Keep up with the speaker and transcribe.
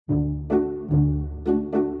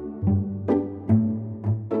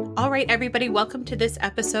right, everybody, welcome to this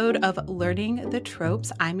episode of Learning the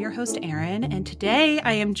Tropes. I'm your host, Erin, and today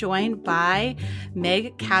I am joined by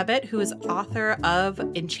Meg Cabot, who is author of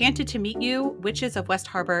Enchanted to Meet You, Witches of West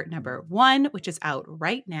Harbor #1, which is out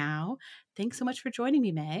right now. Thanks so much for joining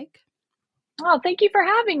me, Meg. Oh, thank you for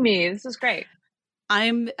having me. This is great.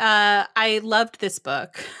 I loved this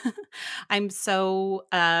book.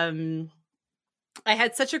 I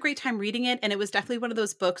had such a great time reading it, and it was definitely one of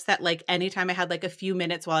those books that, like, anytime I had like a few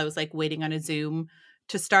minutes while I was like waiting on a Zoom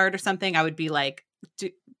to start or something, I would be like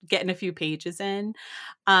getting a few pages in.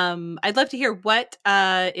 I'd love to hear what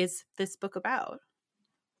is this book about?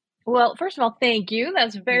 Well, first of all, thank you.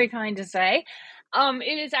 That's very kind to say.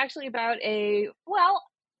 It is actually about a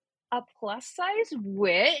plus size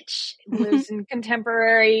witch lives in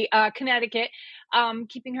contemporary Connecticut,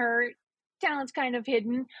 keeping her talents kind of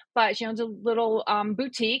hidden, but she owns a little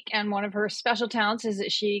boutique, and one of her special talents is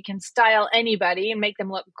that she can style anybody and make them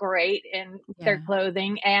look great in their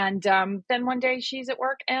clothing. And then one day she's at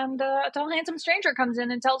work, and a tall, handsome stranger comes in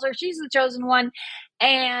and tells her she's the chosen one,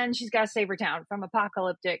 and she's got to save her town from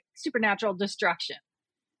apocalyptic supernatural destruction.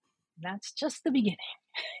 That's just the beginning.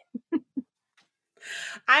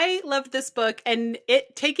 I love this book, and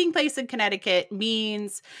it taking place in Connecticut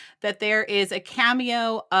means that there is a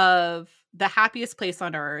cameo of the happiest place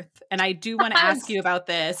on earth. And I do want to ask you about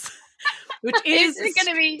this, which is going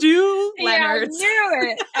to be Stu Leonard's. Yeah, I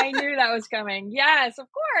knew it. I knew that was coming. Yes, of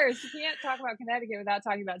course. You can't talk about Connecticut without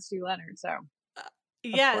talking about Stu Leonard. So,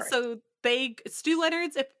 so Stu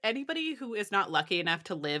Leonard's, if anybody who is not lucky enough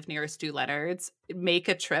to live near a Stu Leonard's, make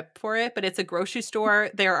a trip for it. But it's a grocery store.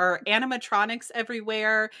 There are animatronics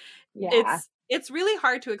everywhere. Yeah. It's really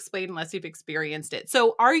hard to explain unless you've experienced it.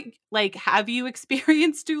 So have you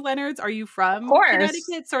experienced Stu Leonard's? Are you from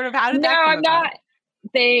Connecticut? Sort of, how did that come about?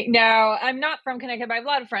 I'm not from Connecticut, but I have a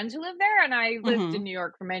lot of friends who live there, and I lived in New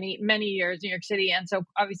York for many, many years, New York City. And so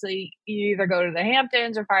obviously you either go to the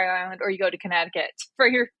Hamptons or Fire Island, or you go to Connecticut for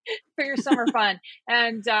your summer fun.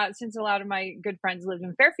 And since a lot of my good friends lived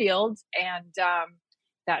in Fairfield, and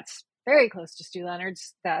that's very close to Stu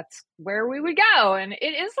Leonard's, that's where we would go. And it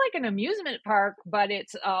is like an amusement park, but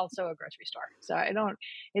it's also a grocery store. So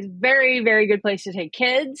it's very, very good place to take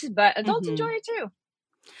kids, but adults enjoy it too.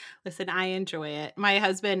 Listen, I enjoy it. My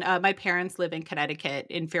husband, my parents live in Connecticut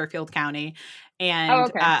in Fairfield County.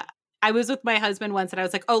 And I was with my husband once, and I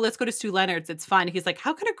was like, oh, let's go to Stu Leonard's. It's fun. He's like,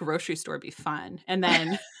 how can a grocery store be fun? And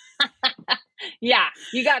then yeah,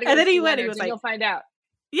 you got to go to Stu Leonard's, he was like, you'll find out.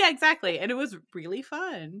 Yeah, exactly. And it was really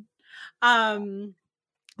fun.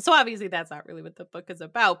 So obviously that's not really what the book is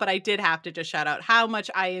about, but I did have to just shout out how much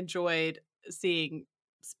I enjoyed seeing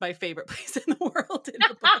my favorite place in the world in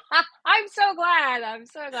the book. I'm so glad,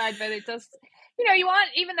 but it just, you want,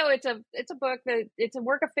 even though it's a book that it's a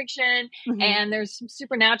work of fiction and there's some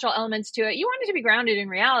supernatural elements to it, you want it to be grounded in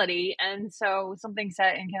reality. And so something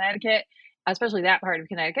set in Connecticut, especially that part of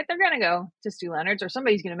Connecticut, they're going to go to Stu Leonard's, or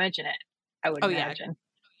somebody's going to mention it, I would imagine.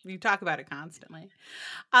 You talk about it constantly.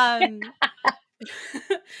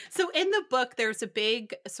 So in the book, there's a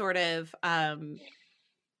big sort of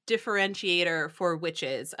differentiator for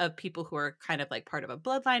witches, of people who are kind of like part of a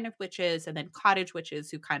bloodline of witches, and then cottage witches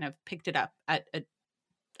who kind of picked it up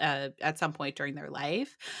at some point during their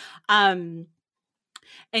life. And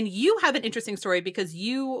you have an interesting story because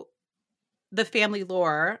the family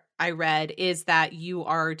lore I read is that you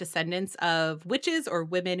are descendants of witches or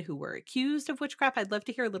women who were accused of witchcraft. I'd love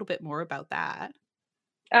to hear a little bit more about that.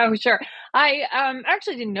 Oh, sure. I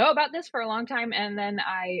actually didn't know about this for a long time, and then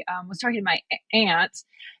I was talking to my aunt,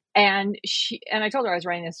 and I told her I was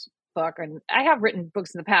writing this book, and I have written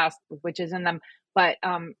books in the past with witches in them, but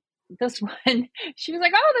this one, she was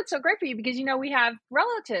like, "Oh, that's so great for you because we have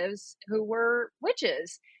relatives who were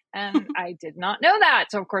witches." And I did not know that.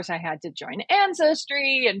 So of course I had to join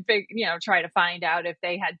Ancestry and try to find out if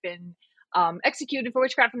they had been executed for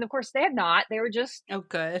witchcraft. And of course they had not. They were just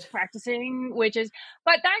practicing witches.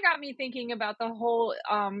 But that got me thinking about the whole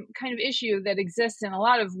kind of issue that exists in a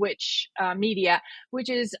lot of witch media, which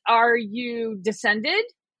is, are you descended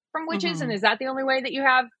from witches? And is that the only way that you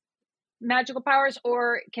have magical powers,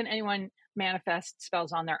 or can anyone manifest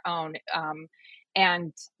spells on their own?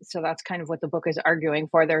 And so that's kind of what the book is arguing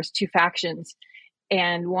for. There's two factions.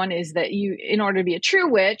 And one is that in order to be a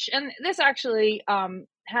true witch, and this actually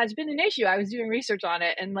has been an issue. I was doing research on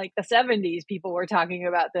it, and like the 70s, people were talking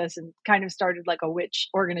about this and kind of started like a witch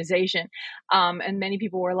organization. And many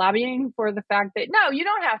people were lobbying for the fact that, no, you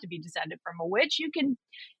don't have to be descended from a witch. You can,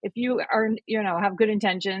 if you are, have good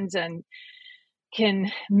intentions and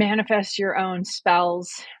can manifest your own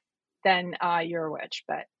spells, then you're a witch.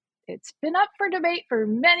 But it's been up for debate for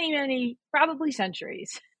many, many, probably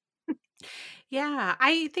centuries. Yeah,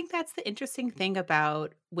 I think that's the interesting thing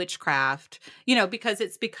about witchcraft, because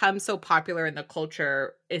it's become so popular in the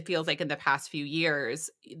culture, it feels like in the past few years,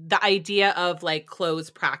 the idea of like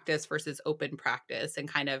closed practice versus open practice and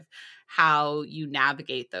kind of how you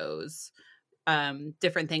navigate those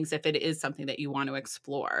different things if it is something that you want to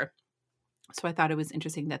explore. So I thought it was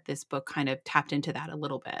interesting that this book kind of tapped into that a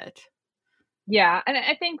little bit. Yeah, and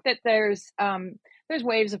I think that there's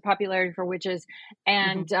waves of popularity for witches,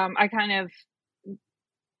 Hmm. and I kind of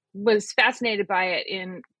was fascinated by it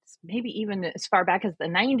in maybe even as far back as the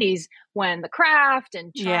 90s when The Craft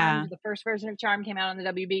and Charmed, Yeah, the first version of Charm came out on the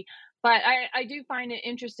WB. But I do find it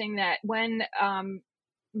interesting that when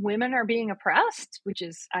women are being oppressed, which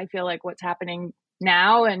is, I feel like, what's happening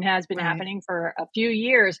now and has been right. happening for a few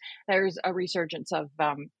years, there's a resurgence of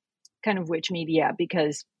kind of witch media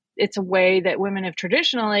because it's a way that women have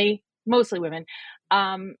traditionally, mostly women,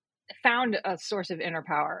 um, found a source of inner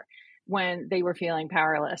power when they were feeling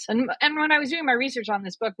powerless. And when I was doing my research on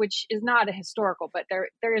this book, which is not a historical, but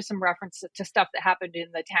there is some reference to stuff that happened in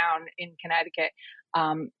the town in Connecticut,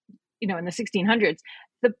 um, in the 1600s.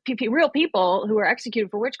 The real people who were executed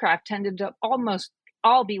for witchcraft tended to almost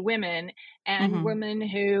all be women, and Hmm. women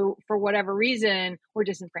who, for whatever reason, were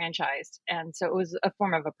disenfranchised. And so it was a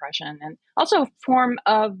form of oppression and also a form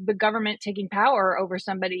of the government taking power over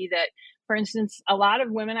somebody that, for instance, a lot of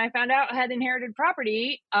women I found out had inherited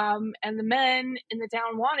property, and the men in the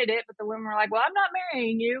town wanted it, but the women were like, "Well, I'm not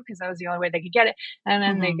marrying you," because that was the only way they could get it. And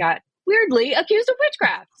then they Hmm. got weirdly accused of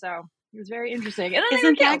witchcraft. So it was very interesting. And then they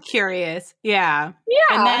Isn't were that killed. curious? Yeah.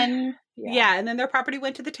 And Yeah. then Yeah. yeah, and then their property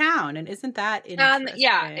went to the town, and isn't that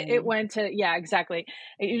Yeah, it interesting? went to, yeah, exactly.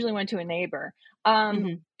 It usually went to a neighbor. Um,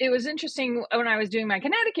 Mhm, it was interesting when I was doing my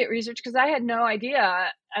Connecticut research because I had no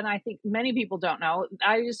idea, and I think many people don't know.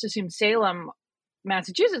 I just assumed Salem,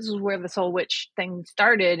 Massachusetts was where this whole witch thing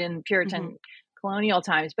started in mhm. Puritan colonial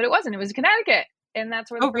times, but it wasn't. It was Connecticut, and that's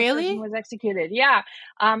where the Oh, first person really? was executed. Yeah,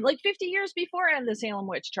 like 50 years before the Salem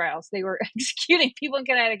witch trials, they were executing people in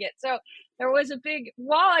Connecticut. So there was a big.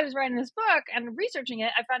 While I was writing this book and researching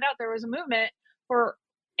it, I found out there was a movement for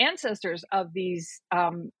ancestors of these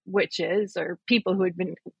witches or people who had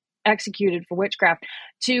been executed for witchcraft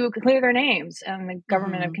to clear their names. And the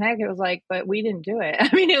government of Mhm. Connecticut was like, but we didn't do it.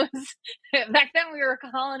 I mean, it was back then we were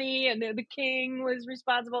a colony and the king was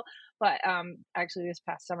responsible. But actually, this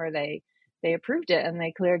past summer, they approved it and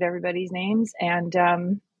they cleared everybody's names. And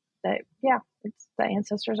that, yeah, it's, the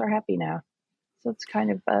ancestors are happy now. So it's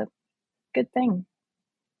kind of a good thing.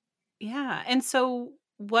 Yeah, and so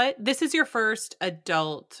what this is your first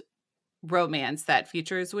adult romance that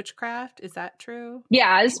features witchcraft, is that true?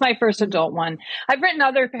 Yeah, this is my first Mhm, adult one. I've written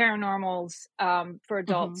other paranormals for mhm.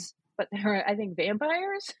 adults, but there are, I think,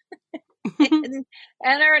 vampires and,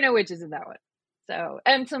 there are no witches in that one. So,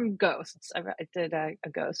 and some ghosts. I did a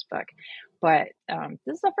ghost book, but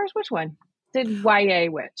this is the first witch one. Did YA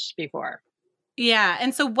witch before. Yeah,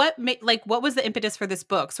 and so what made like, what was the impetus for this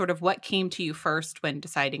book? Sort of what came to you first when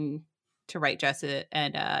deciding to write Jessa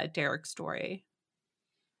and, Derek's story?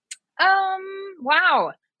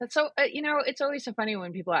 Wow. That's so, it's always so funny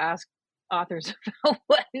when people ask authors about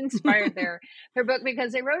what inspired their book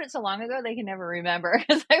because they wrote it so long ago they can never remember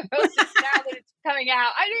because I wrote it now that it's coming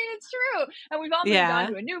out. I mean, it's true. And we've all moved on Yeah.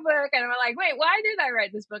 to a new book and I'm like, wait, why did I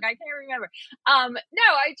write this book? I can't remember. No,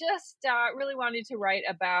 I just really wanted to write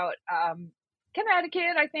about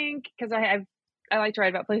Connecticut, I think, because I like to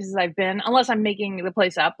write about places I've been, unless I'm making the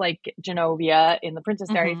place up, like Genovia in the Princess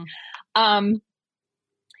Diaries. Mhm. Um,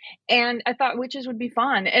 and I thought witches would be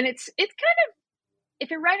fun. And it's kind of, if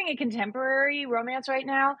you're writing a contemporary romance right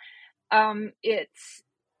now, it's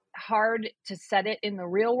hard to set it in the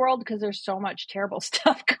real world because there's so much terrible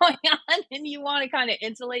stuff going on and you want to kind of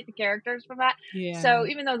insulate the characters from that. So Yeah.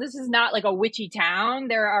 even though this is not like a witchy town,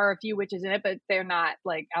 there are a few witches in it, but they're not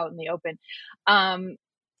like out in the open. Um,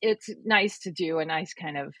 it's nice to do a nice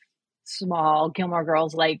kind of small Gilmore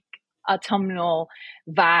Girls like autumnal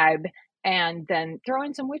vibe and then throw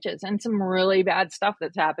in some witches and some really bad stuff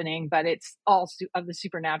that's happening, but it's all of the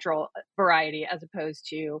supernatural variety as opposed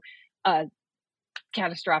to a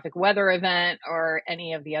catastrophic weather event or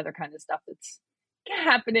any of the other kind of stuff that's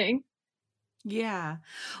happening. Yeah.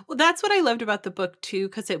 Well, that's what I loved about the book too,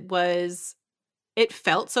 because it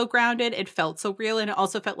felt so grounded, it felt so real, and it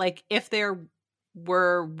also felt like if there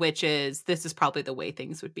were witches, this is probably the way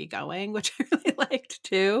things would be going, which I really liked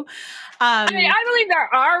too. I mean, Um I believe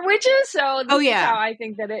there are witches, so Oh, this is yeah. how I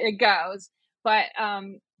think that it goes. But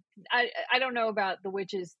I don't know about the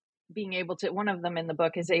witches being able to. One of them in the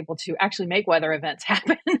book is able to actually make weather events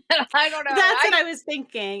happen. I don't know. That's what I was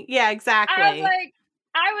thinking. Yeah, I was exactly. like,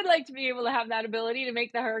 I would like to be able to have that ability to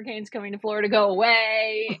make the hurricanes coming to Florida go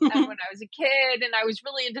away. And when I was a kid and I was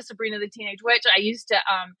really into Sabrina the Teenage Witch, I used to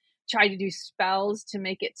try to do spells to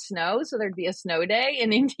make it snow so there'd be a snow day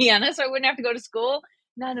in Indiana so I wouldn't have to go to school.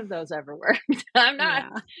 None of those ever worked. I'm not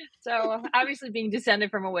Yeah. so obviously being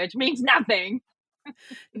descended from a witch means nothing.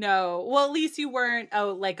 No. Well, at least you weren't,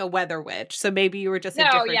 oh, like a weather witch, so maybe you were just a No,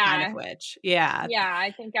 different kind of yeah. witch. Yeah. Yeah,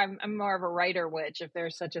 I think I'm more of a writer witch if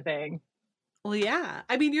there's such a thing. Well, yeah.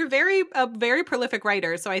 I mean, you're a very prolific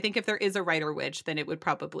writer, so I think if there is a writer witch, then it would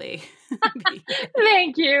probably be you.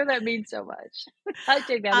 Thank you. That means so much. I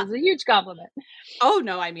take that Uh, as a huge compliment. oh,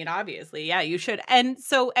 no, I mean, obviously, yeah, you should. And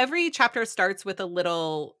so every chapter starts with a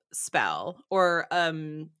little spell or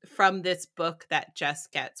from this book that Jess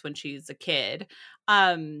gets when she's a kid.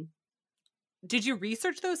 Um Did you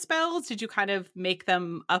research those spells? Did you kind of make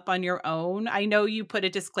them up on your own? I know you put a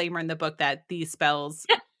disclaimer in the book that these spells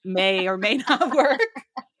may or may not work.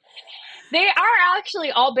 They are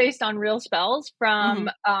actually all based on real spells from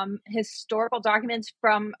Mhm. historical documents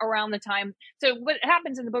from around the time. So what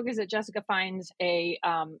happens in the book is that Jessica finds a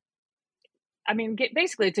I mean,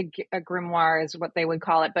 basically, it's a grimoire, is what they would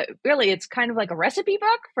call it, but really, it's kind of like a recipe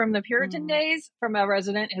book from the Puritan Mhm. days from a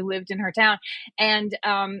resident who lived in her town, and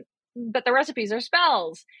but the recipes are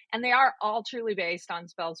spells, and they are all truly based on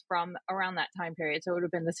spells from around that time period. So it would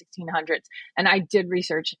have been the 1600s, and I did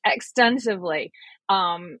research extensively,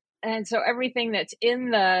 and so everything that's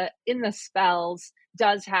in the spells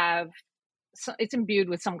does have. So it's imbued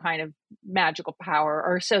with some kind of magical power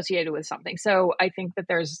or associated with something. So I think that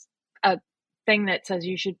there's a thing that says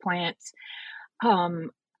you should plant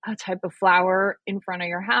um, a type of flower in front of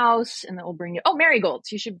your house and that will bring you, oh,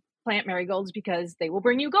 marigolds. You should plant marigolds because they will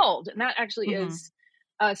bring you gold. And that actually Mhm. is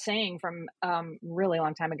a saying from really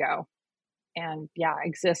long time ago. And yeah,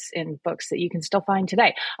 exists in books that you can still find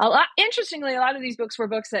today. Interestingly, a lot of these books were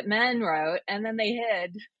books that men wrote and then they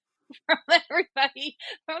hid from everybody,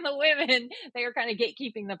 from the women. They were kind of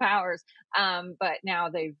gatekeeping the powers. But now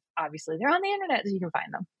they're on the internet so you can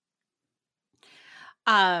find them.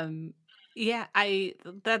 Um, yeah, I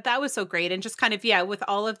that was so great, and just kind of, yeah, with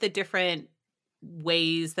all of the different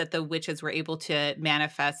ways that the witches were able to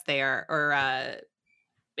manifest their or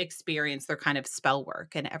experience their kind of spell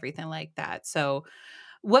work and everything like that. So,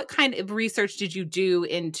 what kind of research did you do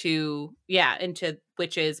into, yeah, into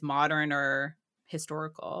witches, modern or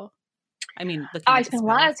historical? I mean, looking I at the spent a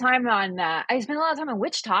lot spells. of time on I spent a lot of time on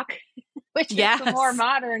witch talk, which is the more Yes.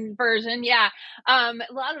 modern version. Yeah. A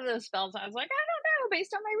lot of those spells I was like, I don't know,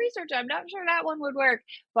 based on my research, I'm not sure that one would work.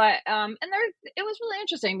 But and there it was really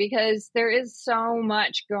interesting because there is so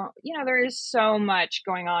much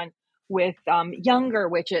going on with younger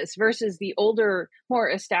witches versus the older, more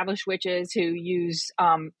established witches who use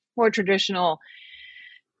more traditional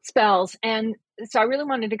spells. And so I really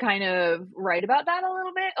wanted to kind of write about that a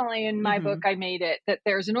little bit. Only in my book, Mhm. I made it that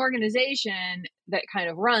there's an organization that kind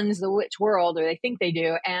of runs the witch world, or they think they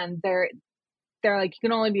do, and they're like, you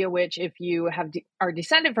can only be a witch if you are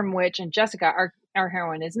descended from a witch. And Jessica, our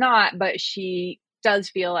heroine, is not, but she does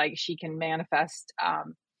feel like she can manifest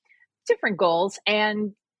different goals,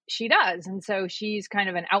 and she does. And so she's kind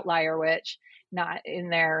of an outlier witch, not in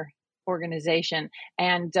their organization.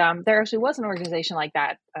 And there actually was an organization like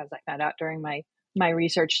that, as I found out during my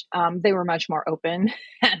research. They were much more open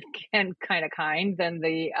and kind of kind than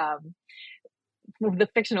the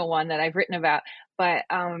fictional one that I've written about. But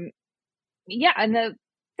yeah, and the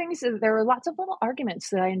things is there were lots of little arguments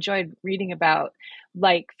that I enjoyed reading about.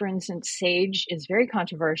 Like, for instance, sage is very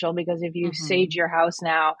controversial because if you sage Mhm. your house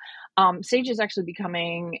now, sage is actually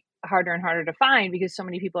becoming harder and harder to find because so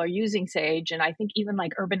many people are using sage. And I think even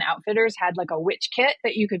like Urban Outfitters had like a witch kit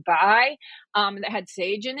that you could buy that had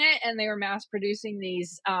sage in it, and they were mass producing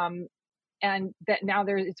these. And that now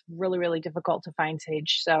it's really really difficult to find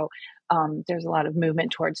sage. So there's a lot of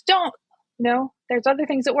movement towards don't no, there's other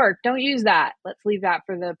things that work. Don't use that. Let's leave that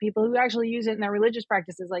for the people who actually use it in their religious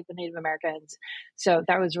practices, like the Native Americans. So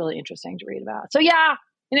that was really interesting to read about. So yeah,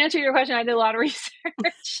 in answer to your question, I did a lot of research,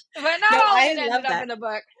 but not No, all of I it ended love up that. in the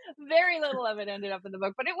book. Very little of it ended up in the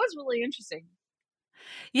book, but it was really interesting.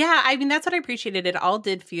 Yeah, I mean, that's what I appreciated. It all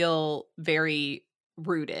did feel very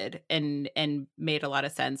rooted and made a lot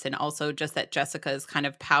of sense, and also just that Jessica's kind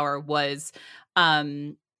of power was,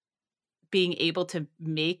 um, being able to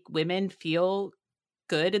make women feel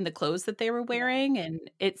good in the clothes that they were Yeah. wearing, and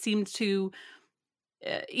it seemed to,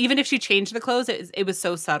 even if she changed the clothes, it was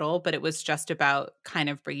so subtle, but it was just about kind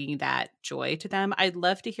of bringing that joy to them. I'd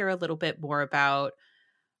love to hear a little bit more about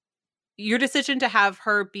your decision to have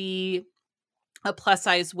her be a plus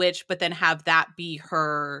size witch, but then have that be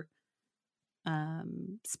her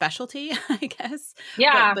specialty, I guess,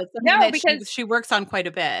 Yeah. but something No, that because she works on quite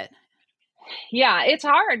a bit. yeah, it's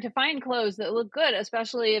hard to find clothes that look good,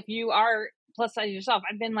 especially if you are plus size yourself.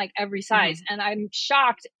 I've been like every size, Mhm. and I'm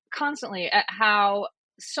shocked constantly at how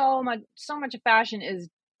so much of fashion is.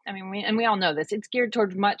 I mean, we all know this. It's geared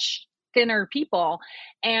towards much thinner people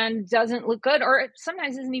and doesn't look good, or it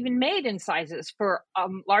sometimes isn't even made in sizes for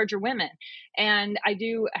larger women. And I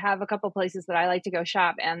do have a couple places that I like to go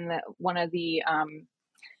shop, and one of the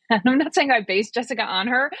I'm not saying I based Jessica on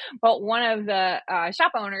her, but one of the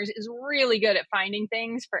shop owners is really good at finding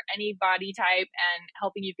things for any body type and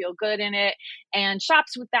helping you feel good in it, and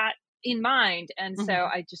shops with that in mind. And so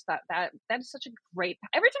Mhm. I just thought that is such a great.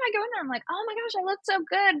 Every time I go in there, I'm like, oh my gosh, I look so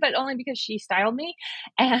good, but only because she styled me.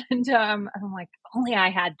 And I'm like, if only I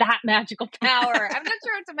had that magical power. I'm not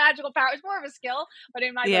sure it's a magical power; it's more of a skill, but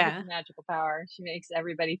in my book, it's Yeah. a magical power. She makes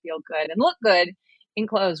everybody feel good and look good in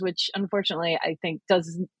clothes, which unfortunately I think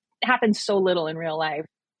does happens so little in real life.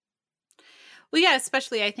 Well, yeah,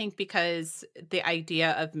 especially I think because the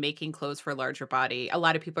idea of making clothes for a larger body, a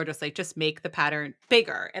lot of people are just like, just make the pattern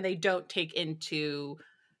bigger, and they don't take into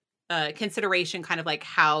consideration kind of like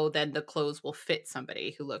how then the clothes will fit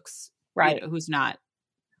somebody who looks, Right. who's not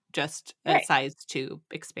just a Right. size two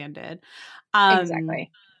expanded. Um,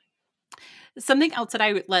 Exactly. Something else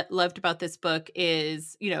that loved about this book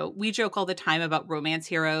is, we joke all the time about romance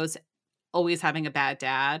heroes always having a bad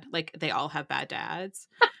dad. Like they all have bad dads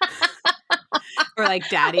or like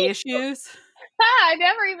daddy issues. I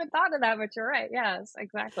never even thought of that, but you're right. Yes,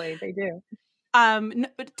 exactly. They do.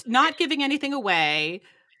 But not giving anything away.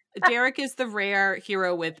 Derek is the rare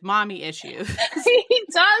hero with mommy issues. He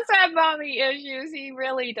does have mommy issues. He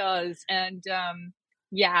really does. And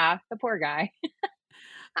yeah, the poor guy.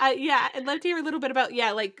 Yeah, I'd love to hear a little bit about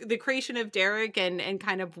like the creation of Derek and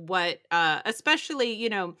kind of what, especially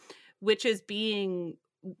witches being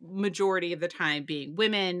majority of the time being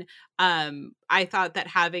women. I thought that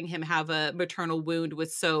having him have a maternal wound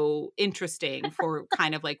was so interesting for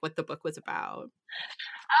kind of like what the book was about.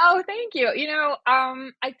 Oh, thank you.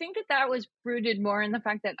 I think that was rooted more in the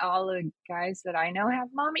fact that all the guys that I know have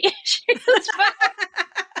mommy issues, but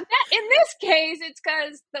in this case, it's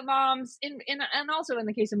because the moms and also in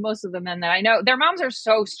the case of most of the men that I know, their moms are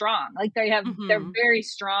so strong. Like they're Mhm. very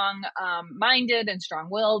strong minded and strong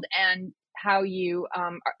willed, and how you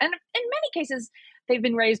and in many cases they've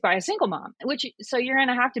been raised by a single mom, which so you're going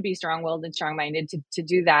to have to be strong willed and strong minded to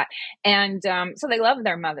do that. And so they love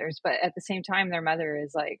their mothers, but at the same time, their mother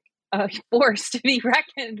is like a force to be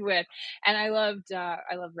reckoned with. And I loved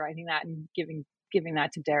writing that and giving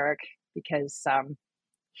that to Derek because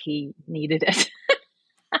he needed it.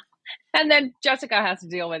 And then Jessica has to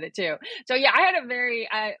deal with it too. So yeah, I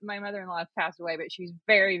had my mother-in-law passed away, but she's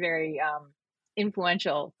very, very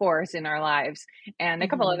influential force in our lives. And a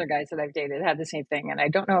couple Mhm. other guys that I've dated had the same thing. And I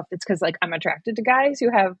don't know if it's because like I'm attracted to guys who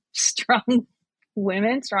have strong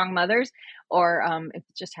women, strong mothers, or if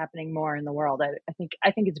it's just happening more in the world. I think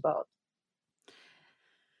it's both.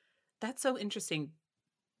 That's so interesting.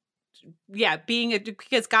 Yeah,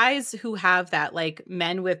 because guys who have that, like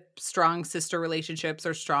men with strong sister relationships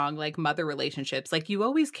or strong like mother relationships, like you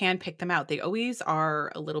always can pick them out. They always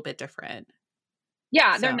are a little bit different.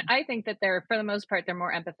 Yeah, So, I think that they're for the most part they're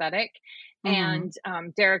more empathetic, mhm.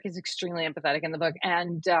 and Derek is extremely empathetic in the book,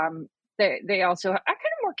 and they also are kind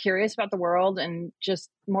of more curious about the world and just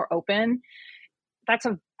more open. That's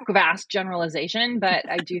a vast generalization, but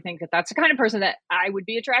I do think that that's the kind of person that I would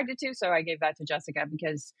be attracted to. So I gave that to Jessica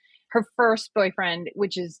because her first boyfriend,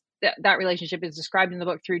 which is that relationship is described in the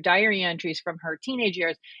book through diary entries from her teenage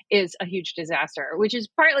years, is a huge disaster, which is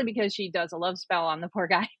partly because she does a love spell on the poor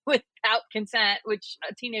guy without consent, which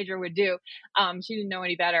a teenager would do. She didn't know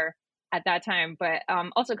any better at that time, but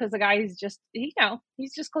also because the guy is just,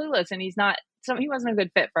 he's just clueless and he wasn't a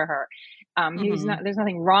good fit for her. He's not. Mhm. There's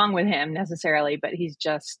nothing wrong with him necessarily, but he's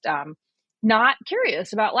just not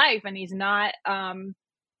curious about life, and he's not,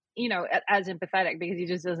 as empathetic because he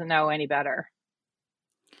just doesn't know any better.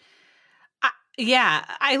 Yeah,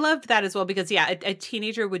 I loved that as well because yeah, a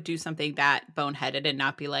teenager would do something that boneheaded and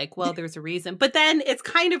not be like, "Well, there's a reason." But then it's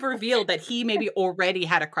kind of revealed that he maybe already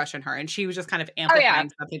had a crush on her and she was just kind of Oh yeah, amplifying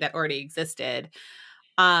something that already existed.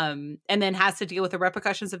 And then has to deal with the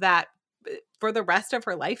repercussions of that for the rest of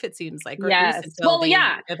her life, it seems like, or at least yes. until Well, the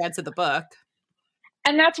yeah, events of the book.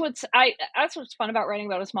 and that's what's fun about writing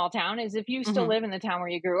about a small town is if you still Mhm. live in the town where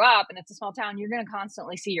you grew up and it's a small town, you're going to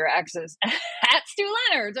constantly see your exes at Stu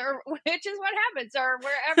Leonard's, or which is what happens, or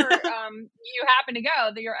wherever you happen to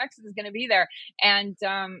go, that your ex is going to be there. And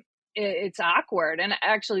it's awkward. And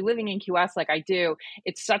actually living in Key West like I do,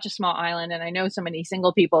 it's such a small island, and I know so many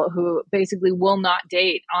single people who basically will not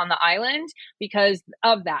date on the island because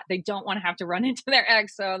of that. They don't want to have to run into their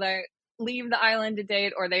ex, so they leave the island to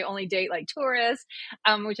date, or they only date like tourists,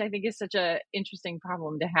 which I think is such a interesting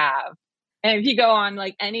problem to have. And if you go on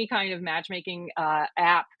like any kind of matchmaking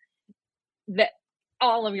app, that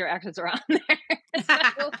all of your exes are on there.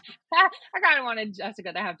 So I kind of wanted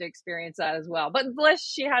Jessica to have to experience that as well. But Bliss,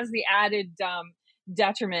 she has the added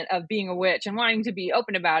detriment of being a witch and wanting to be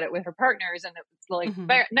open about it with her partners. And it's like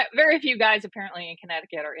Mhm. very few guys apparently in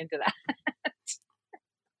Connecticut are into that.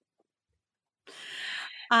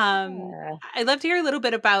 Uh, I'd love to hear a little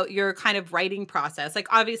bit about your kind of writing process. Like,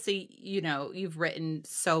 obviously, you know, you've written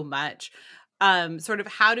so much. Sort of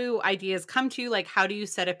how do ideas come to you? Like, how do you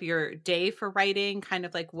set up your day for writing? Kind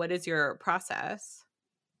of like, what is your process?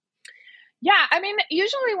 yeah, I mean,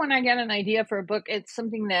 usually when I get an idea for a book, it's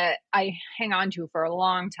something that I hang on to for a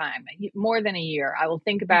long time, more than a year. I will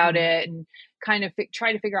think about Mhm. it and kind of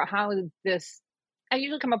try to figure out how this. I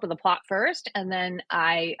usually come up with a plot first, and then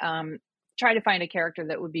I try to find a character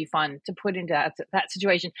that would be fun to put into that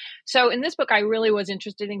situation. So in this book, I really was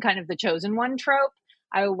interested in kind of the chosen one trope.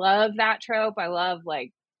 I love that trope. I love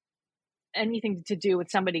like anything to do with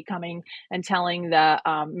somebody coming and telling the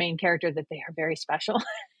main character that they are very special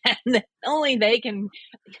and that only they can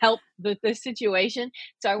help the situation.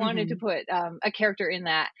 So I wanted to Mhm. put a character in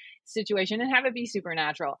that situation and have it be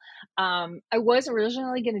supernatural. I was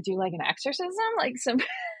originally going to do like an exorcism, like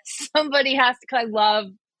somebody has to, cause I love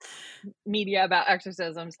media about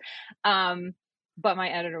exorcisms. But my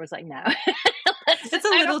editor was like, no, It's a I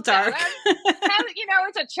don't little know. dark.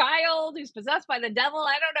 It's a child who's possessed by the devil.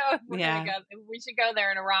 I don't know if we're gonna Yeah. go. If we should go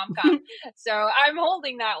there in a rom com. So I'm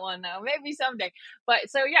holding that one though. Maybe someday. But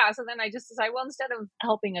so yeah. So then I just decided, well, instead of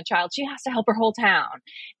helping a child, she has to help her whole town,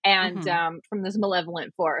 and Mhm. from this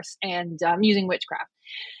malevolent force, and using witchcraft.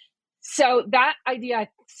 So that idea I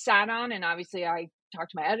sat on, and obviously I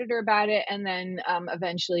talked to my editor about it, and then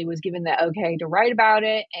eventually was given the okay to write about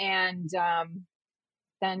it, and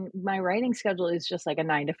then my writing schedule is just like a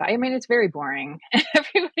 9 to 5. I mean, it's very boring.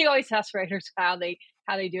 Everybody always asks writers how they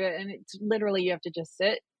do it, and it's literally you have to just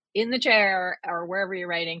sit in the chair or wherever you're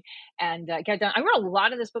writing and get done. I wrote a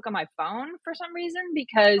lot of this book on my phone for some reason Oh,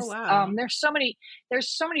 because wow. there's so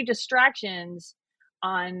many distractions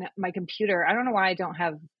on my computer. I don't know why I don't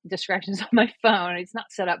have distractions on my phone. It's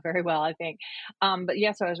not set up very well, I think. But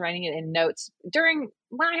yeah, so I was writing it in notes during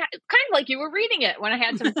when I had, kind of like you were reading it when I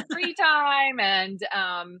had some free time and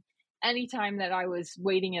anytime that I was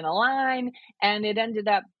waiting in a line. And it ended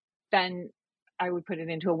up then I would put it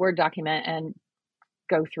into a Word document and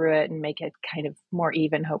go through it and make it kind of more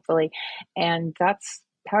even, hopefully. And that's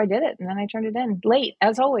how I did it. And then I turned it in late,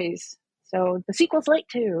 as always. So the sequel's late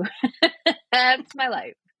too. That's my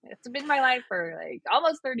life. It's been my life for like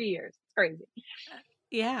almost 30 years. It's crazy.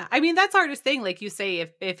 Yeah. I mean, that's the hardest thing, like you say,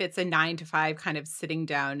 if it's a 9 to 5 kind of sitting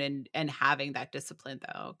down and having that discipline,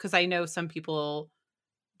 though, because I know some people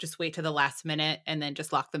just wait to the last minute and then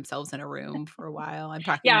just lock themselves in a room for a while. I'm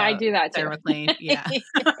talking Yeah, I about do that too. Sarah McLean. Yeah.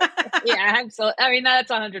 Yeah, absolutely. I mean,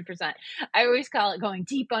 that's 100%. I always call it going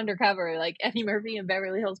deep undercover. Like Eddie Murphy in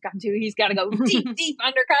Beverly Hills Cop 2, he's got to go deep, deep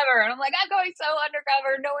undercover. And I'm like, I'm going so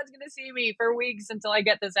undercover. No one's going to see me for weeks until I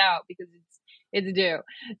get this out because it's due.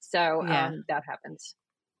 So Yeah. that happens.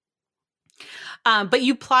 But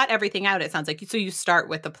you plot everything out, it sounds like. So you start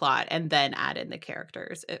with the plot and then add in the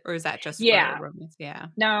characters, or is that just for Yeah. romance? Yeah.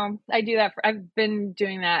 No, I do that. I've been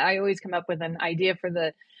doing that. I always come up with an idea for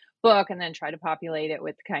the book and then try to populate it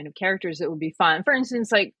with kind of characters that would be fun. For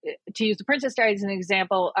instance, like to use the Princess Diaries as an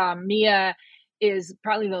example, Mia is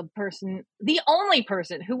probably the only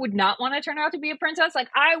person who would not want to turn out to be a princess. Like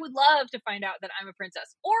I would love to find out that I'm a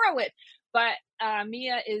princess or a witch, but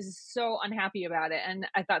Mia is so unhappy about it, and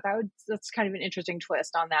I thought that's kind of an interesting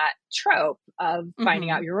twist on that trope of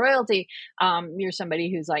finding out Mhm. your royalty. You're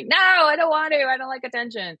somebody who's like, no, I don't want to. I don't like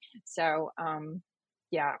attention. So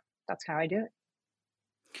yeah, that's how I do it.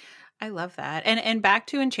 I love that. And back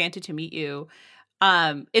to Enchanted to Meet You.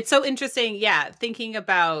 It's so interesting, yeah, thinking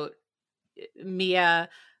about Mia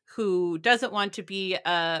who doesn't want to be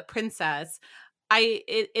a princess.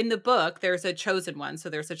 In the book, there's a chosen one, so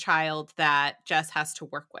there's a child that Jess has to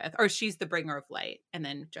work with, or she's the bringer of light, and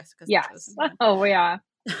then Jessica's the Yes. chosen one. Oh yeah.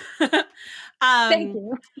 Thank um,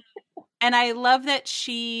 you. and I love that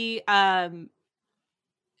she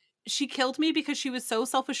killed me because she was so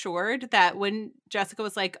self-assured that when Jessica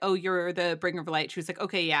was like, "Oh, you're the bringer of light," she was like,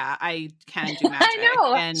 "Okay, yeah, I can do I magic."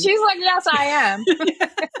 know. And She's like, yes, I am.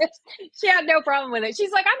 She had no problem with it.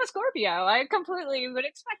 She's like, I'm a Scorpio. I completely would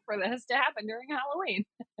expect for this to happen during Halloween.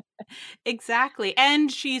 Exactly,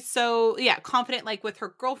 and she's so, yeah, confident, like, with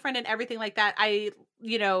her girlfriend and everything like that.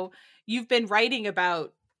 You know, you've been writing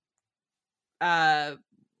about, uh,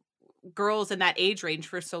 girls in that age range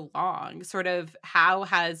for so long. Sort of how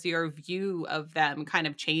has your view of them kind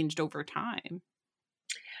of changed over time?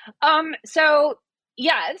 So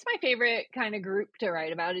yeah, it's my favorite kind of group to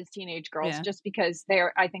write about is teenage girls, Yeah. just because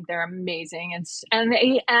I think they're amazing, and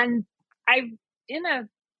I'm in a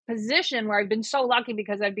position where I've been so lucky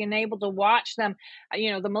because I've been able to watch them. The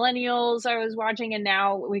millennials I was watching, and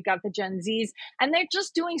now we've got the Gen Zs, and they're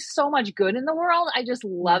just doing so much good in the world. I just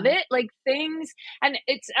love Yeah. it, like things, and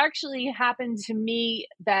it's actually happened to me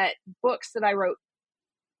that books that I wrote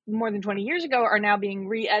more than 20 years ago are now being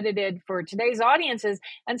re-edited for today's audiences,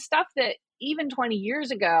 and stuff that even 20 years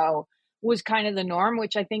ago was kind of the norm,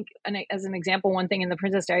 which I think, and as an example, one thing in the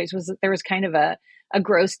Princess Diaries was that there was kind of a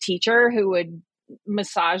gross teacher who would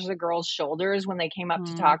massage the girls' shoulders when they came up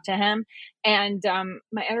to Mm. talk to him. And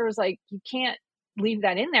my editor was like, you can't leave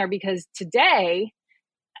that in there, because today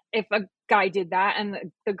if a guy did that,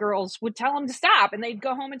 and the girls would tell him to stop, and they'd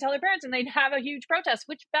go home and tell their parents, and they'd have a huge protest,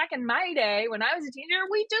 which back in my day when I was a teenager,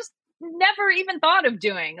 we just never even thought of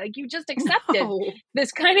doing. Like, you just accepted No.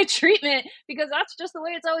 this kind of treatment because that's just the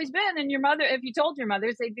way it's always been. And your mother, if you told your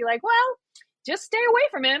mothers, they'd be like, well, just stay away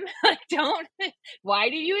from him. Like, don't, why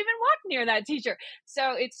do you even walk near that teacher?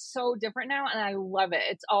 So it's so different now, and I love it.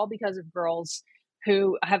 It's all because of girls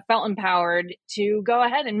who have felt empowered to go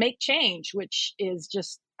ahead and make change, which is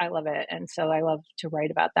just, I love it. And so I love to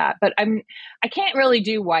write about that. But I can't really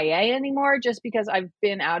do YA anymore just because I've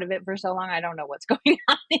been out of it for so long. I don't know what's going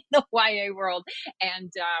on in the YA world.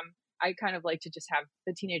 And I kind of like to just have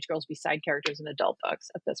the teenage girls be side characters in adult books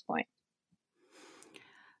at this point.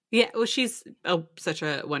 Yeah, well, she's, oh, such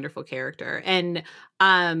a wonderful character. And,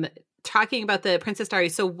 um, talking about the Princess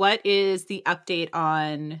Diaries, so what is the update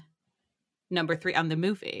on number 3 on the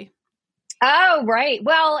movie? Oh, right.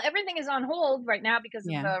 Well, everything is on hold right now because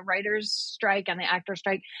of Yeah. the writers' strike and the actor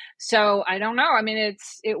strike. So I don't know. I mean,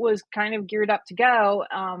 it was kind of geared up to go,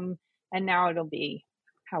 and now it'll be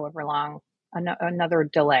however long, another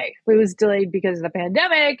delay. It was delayed because of the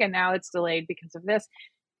pandemic, and now it's delayed because of this,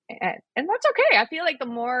 and that's okay. I feel like the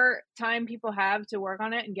more time people have to work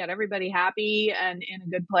on it and get everybody happy and in a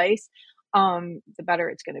good place, the better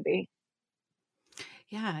it's going to be.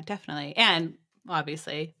 Yeah, definitely. And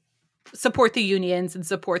obviously support the unions and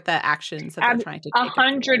support the actions that they're trying to A take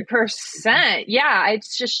forward. 100%. Yeah,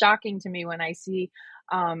 it's just shocking to me when I see,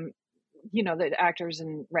 um, that actors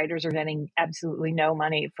and writers are getting absolutely no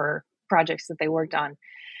money for projects that they worked on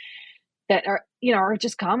that are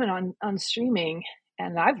just common on streaming.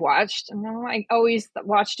 And I've watched, and I always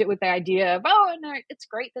watched it with the idea of, oh, and it's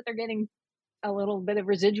great that they're getting a little bit of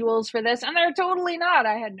residuals for this, and they're totally not.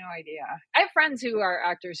 I had no idea. I have friends who are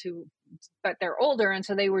actors but they're older, and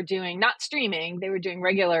so they were doing not streaming, they were doing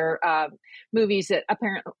regular movies that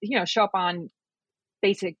apparently show up on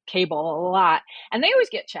basic cable a lot, and they always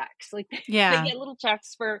get checks. Like, they Yeah. get little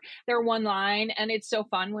checks for their one line, and it's so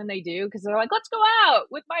fun when they do because they're like, let's go out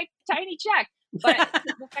with my tiny check. But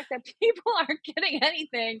the fact that people aren't getting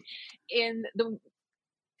anything in the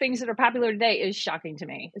things that are popular today is shocking to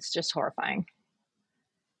me. It's just horrifying.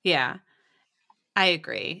 Yeah, I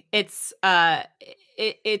agree. It's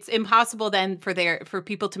impossible then for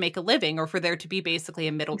people to make a living or for there to be basically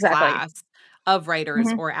a middle Exactly. class of writers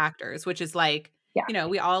Hmm. or actors, which is like, Yeah.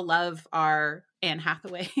 we all love our Anne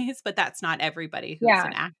Hathaways, but that's not everybody who's Yeah.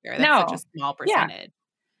 an actor. That's such a No. small Yeah. percentage.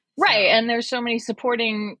 Right. So, And there's so many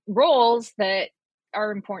supporting roles that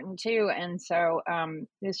are important too. And so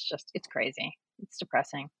it's crazy. It's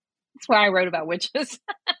depressing. That's why I wrote about witches.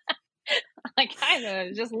 I kind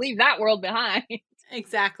of just leave that world behind.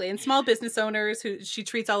 exactly, and small business owners who she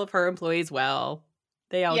treats all of her employees well.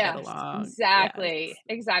 They all get Yes, along. Yes. exactly.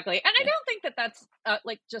 Exactly. And I Yeah. don't think that that's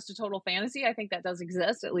like just a total fantasy. I think that does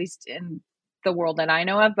exist, at least in the world that I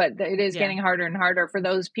know of, but it is Yeah. getting harder and harder for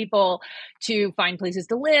those people to find places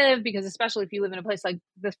to live, because especially if you live in a place like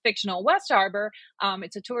the fictional West Harbor,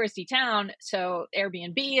 it's a touristy town. So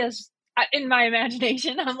Airbnb is, in my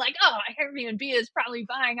imagination, I'm like, oh, Airbnb is probably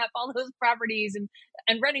buying up all those properties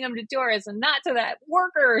and renting them to tourists and not to that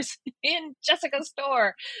workers in Jessica's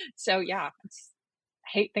store. So yeah, I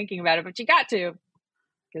hate thinking about it, but you got to,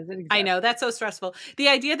 because it I exists. know, that's so stressful. The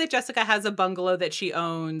idea that Jessica has a bungalow that she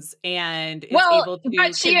owns and is Well, able but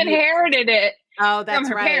to she commute. inherited it Oh, from that's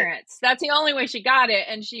her right. parents. That's the only way she got it,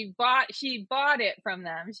 and she bought it from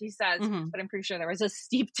them. She says, Mhm, but I'm pretty sure there was a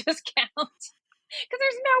steep discount because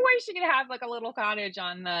there's no way she could have like a little cottage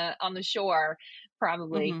on the shore,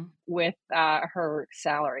 probably mhm. with her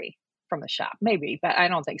salary. from the shop, maybe, but I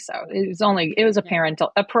don't think so. It was a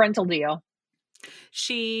Yeah. parental deal.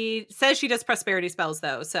 She says she does prosperity spells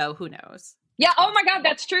though, so who knows? Yeah. It's Oh my God, possible.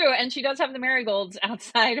 that's true. And she does have the marigolds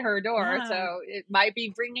outside her door, Yeah. so it might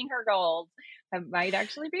be bringing her gold. That might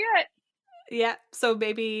actually be it. Yeah. So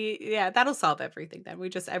maybe, yeah, that'll solve everything then.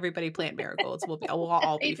 Everybody plant marigolds. We'll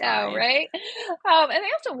all I be know, fine. right? And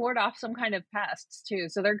they also ward off some kind of pests too,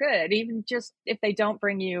 so they're good. Even just if they don't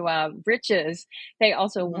bring you riches, they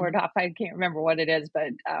also ward Mhm. off. I can't remember what it is,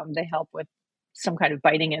 but they help with some kind of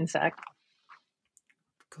biting insect.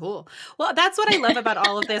 Cool. Well, that's what I love about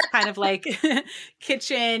all of this kind of like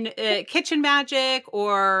kitchen magic,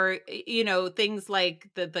 or things like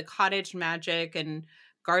the cottage magic and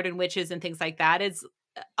garden witches and things like that. Is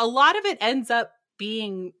a lot of it ends up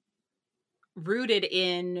being rooted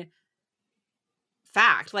in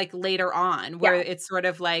fact, like later on, where Yeah, it's sort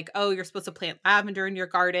of like, oh, you're supposed to plant lavender in your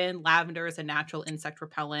garden. Lavender is a natural insect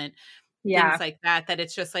repellent. Things yeah, like that, that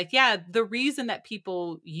it's just like, yeah, the reason that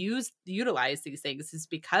people utilize these things is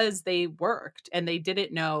because they worked and they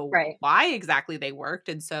didn't know right, why exactly they worked,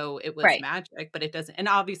 and so it was right. magic, but it doesn't, and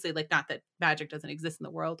obviously, like, not that magic doesn't exist in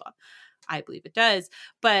the world, I believe it does,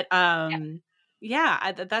 but,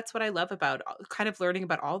 yeah, that's what I love about kind of learning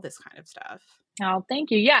about all this kind of stuff. Oh, thank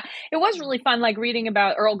you. Yeah, it was really fun, like reading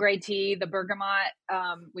about Earl Grey tea, the bergamot,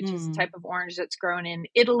 which is a Mm, type of orange that's grown in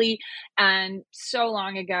Italy. And so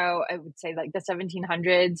long ago, I would say like the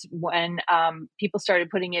 1700s, when people started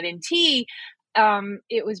putting it in tea,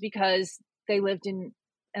 it was because they lived in,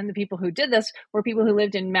 and the people who did this were people who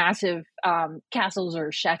lived in massive castles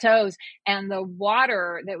or chateaus, and the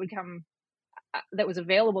water that would come that was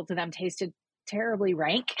available to them tasted terribly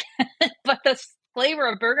rank, but the flavor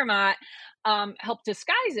of bergamot helped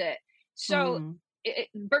disguise it. So mm.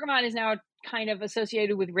 bergamot is now kind of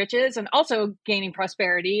associated with riches and also gaining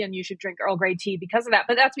prosperity, and you should drink Earl Grey tea because of that.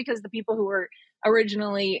 But that's because the people who were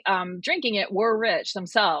originally drinking it were rich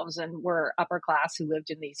themselves and were upper class who lived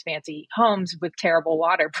in these fancy homes with terrible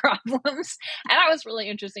water problems. And that was really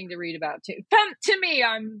interesting to read about too. To me,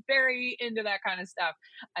 I'm very into that kind of stuff.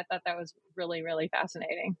 I thought that was really, really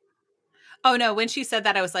fascinating. Oh, no, when she said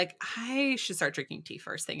that, I was like, "I should start drinking tea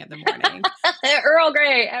first thing in the morning." Earl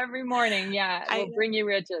Grey every morning. Yeah, it will I bring you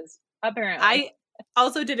riches, apparently. I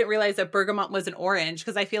also didn't realize that bergamot was an orange,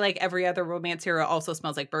 because I feel like every other romance hero also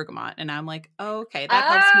smells like bergamot, and I'm like, "Oh, okay, that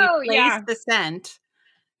helps me Oh, place yeah. the scent."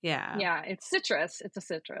 Yeah. Yeah, it's citrus. It's a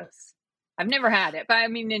citrus. I've never had it, but I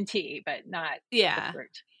mean in tea, but not the Yeah.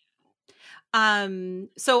 fruit.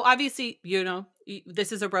 So obviously,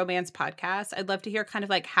 this is a romance podcast. I'd love to hear kind of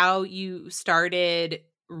like how you started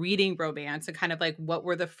reading romance, and kind of like what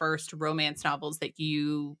were the first romance novels that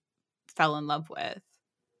you fell in love with?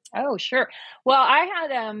 Oh, sure. Well, I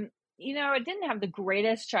had, I didn't have the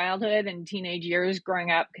greatest childhood and teenage years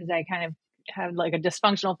growing up because I kind of had like a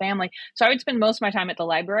dysfunctional family. So I would spend most of my time at the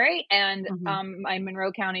library, and Mhm. my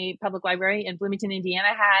Monroe County Public Library in Bloomington, Indiana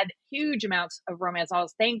had huge amounts of romance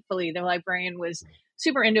novels. Thankfully, the librarian was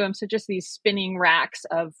super into them. So just these spinning racks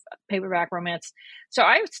of paperback romance. So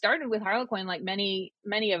I started with Harlequin, like many,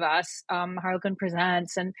 many of us, Harlequin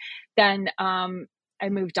Presents. And then I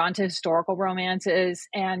moved on to historical romances,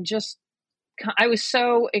 and just I was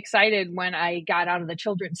so excited when I got out of the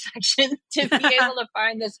children's section to be able to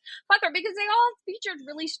find this plethora, because they all featured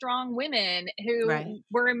really strong women Right. who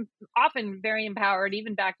were often very empowered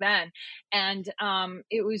even back then. And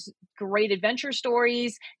it was great adventure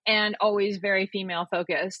stories and always very female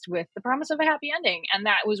focused with the promise of a happy ending. And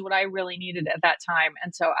that was what I really needed at that time.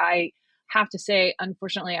 And so I have to say,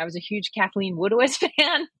 unfortunately, I was a huge Kathleen Woodowitz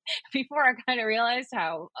fan before I kind of realized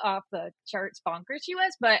how off the charts bonkers she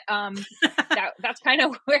was. But that's kind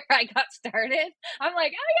of where I got started. I'm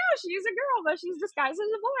like, oh yeah, she's a girl, but she's disguised as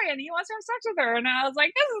a boy, and he wants to have sex with her. And I was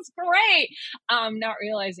like, this is great. Not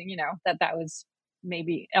realizing, that was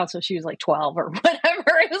maybe also she was like 12 or whatever.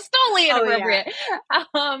 It was totally Oh, yeah. inappropriate.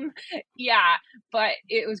 Um, yeah, but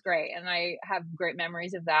it was great, and I have great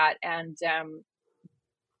memories of that. And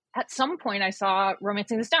at some point, I saw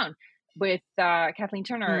Romancing the Stone with Kathleen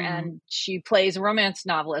Turner, Mm. and she plays a romance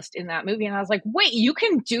novelist in that movie. And I was like, wait, you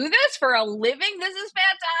can do this for a living? This is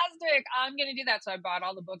fantastic. I'm going to do that. So I bought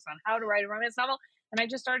all the books on how to write a romance novel, and I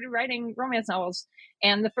just started writing romance novels.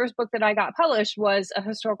 And the first book that I got published was a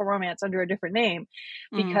historical romance under a different name,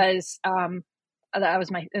 Mm. because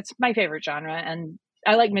it's my favorite genre. And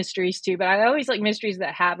I like mysteries too, but I always like mysteries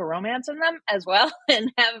that have a romance in them as well,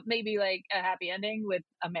 and have maybe like a happy ending with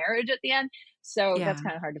a marriage at the end. So that's Yeah.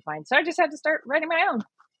 kind of hard to find. So I just had to start writing my own.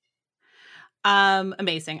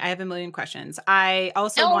 Amazing. I have a million questions. I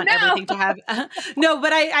also Oh want everything no. to have no,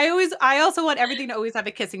 but I also want everything to always have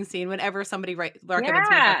a kissing scene whenever somebody recommends me a book.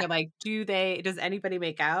 Yeah. I'm like, does anybody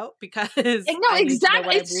make out? Because No, I need to know exactly.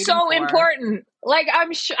 what I'm It's reading so for. important. Like,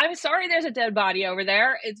 I'm sorry there's a dead body over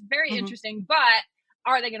there. It's very Mhm. interesting, but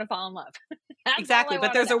are they going to fall in love? That's all Exactly, I but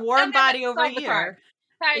want to there's know. a And warm then body over solve the crime. here.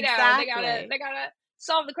 I know. Exactly. They gotta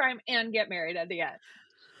solve the crime and get married at the end.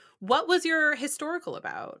 What was your historical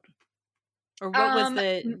about? Or what was Um,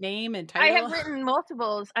 the name and I have title? written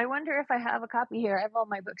multiples. I wonder if I have a copy here. I have all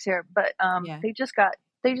my books here, but Yeah. they just got.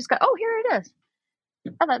 Oh, here it is.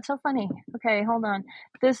 Oh, that's so funny. Okay, hold on.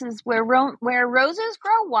 This is where Roses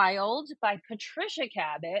Grow Wild by Patricia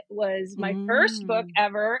Cabot was my first book Mm.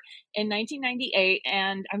 ever in 1998,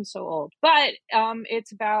 and I'm so old. But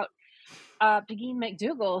it's about Begin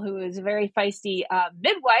McDougal, who is a very feisty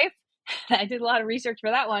midwife. I did a lot of research for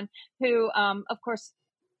that one. Who, of course,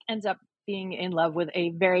 ends up being in love with a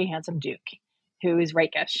very handsome duke who is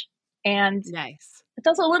rakish and Nice. it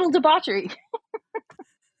does a little debauchery.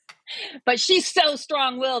 But she's so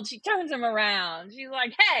strong-willed, she turns him around. She's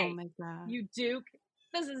like, Oh "Hey, my god. you duke,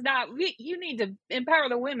 this is not you need to empower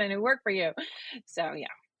the women who work for you." So, yeah,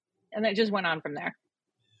 and it just went on from there.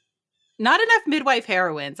 Not enough midwife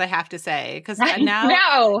heroines, I have to say, because I now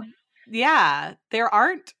know. yeah, there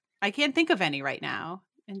aren't I can't think of any right now,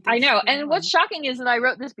 and there I should know, be and what's more. shocking is that I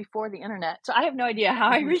wrote this before the internet, so I have no idea how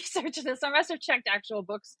I Mhm. researched this. I must have checked actual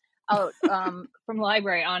books out, from the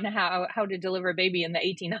library on how to deliver a baby in the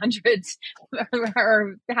 1800s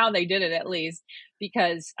or how they did it at least,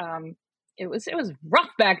 because, it was rough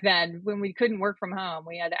back then when we couldn't work from home.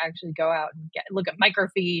 We had to actually go out and look at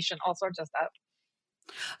microfiche and all sorts of stuff.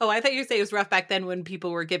 Oh, I thought you were saying it was rough back then when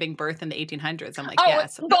people were giving birth in the 1800s. I'm like, Oh,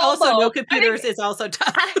 "Yes." But also no both. computers is also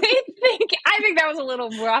tough. I I think that was a little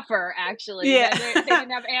rougher actually. Yeah. That they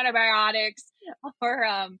didn't have antibiotics or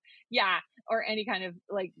yeah, or any kind of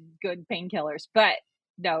like good painkillers. But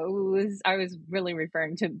no, I was really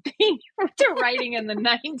referring to being to writing in the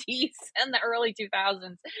 90s and the early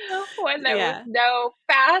 2000s when there was Yeah. no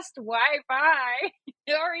fast Wi-Fi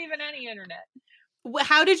or even any internet.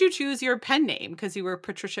 How did you choose your pen name? Because you were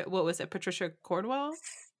Patricia what was it, Patricia Cornwell?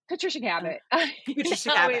 Patricia Uh, Cabot. Patricia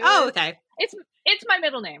No, Cabot. it Oh, was okay. it's it's my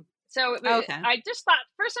middle name. So Okay. I just thought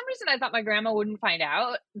for some reason I thought my grandma wouldn't find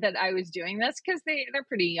out that I was doing this because they're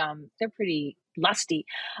pretty lusty.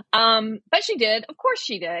 But she did, of course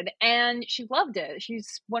she did, and she loved it.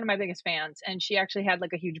 She's one of my biggest fans, and she actually had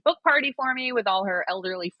like a huge book party for me with all her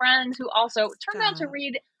elderly friends who also turned out to Stop.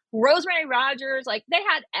 read Rosemary Rogers. Like they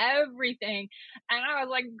had everything, and I was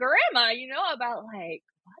like, Grandma, you know about like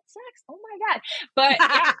what sex? Oh my god! But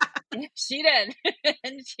yeah, she did,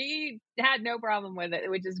 and she had no problem with it,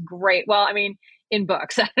 which is great. Well, I mean, in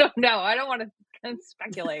books, I don't know. I don't want to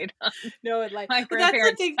speculate on No, it like my but that's the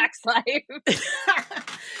grandparents' thing. sex life.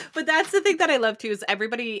 But that's the thing that I love too is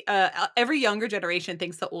every younger generation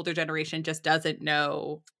thinks the older generation just doesn't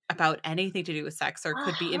know about anything to do with sex or A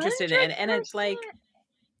could be interested hundred in it. And it's like, percent,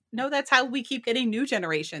 no, that's how we keep getting new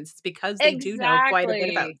generations. It's because they do know quite a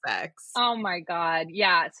bit about exactly. sex. Oh my god,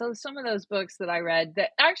 yeah. So some of those books that I read that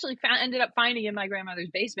actually ended up finding in my grandmother's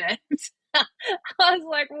basement. I was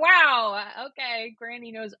like, wow, okay,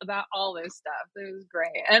 Granny knows about all this stuff. It was great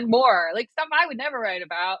and more, like stuff I would never write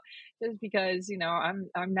about, just because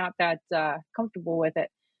I'm not that comfortable with it.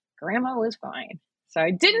 Grandma was fine, so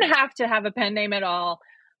I didn't Oh. have to have a pen name at all.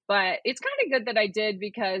 But it's kind of good that I did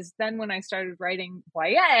because then when I started writing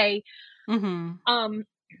YA, Mhm. um,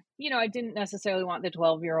 I didn't necessarily want the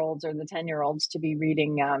 12-year-olds or the 10-year-olds to be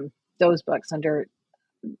reading those books under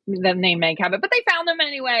the name Meg Cabot, but they found them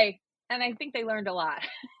anyway, and I think they learned a lot.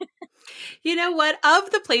 You know what? Of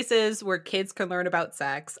the places where kids can learn about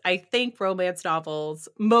sex, I think romance novels,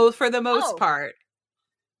 for the most Oh, part,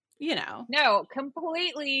 you know. no,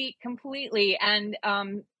 completely, completely, and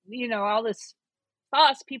all this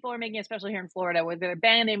fuss people are making, especially here in Florida, where they're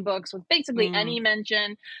banning books with basically any Mm.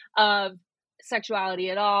 mention of sexuality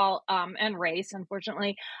at all, and race,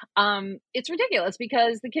 unfortunately. It's ridiculous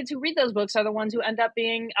because the kids who read those books are the ones who end up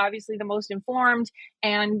being obviously the most informed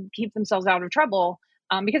and keep themselves out of trouble,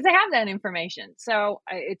 because they have that information. So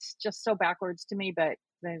it's just so backwards to me, but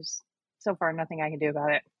there's so far nothing I can do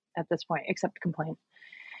about it at this point except complain.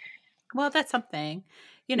 Well, that's something,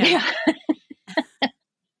 you know. Yeah.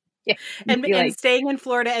 Yeah. Be And like, staying in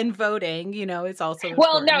Florida and voting, is also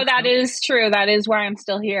well, no, important, that so is true. That is why I'm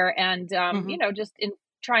still here. And, mhm. just in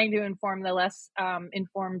trying to inform the less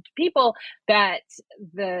informed people that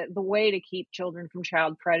the way to keep children from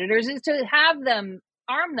child predators is to have them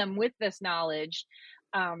arm them with this knowledge.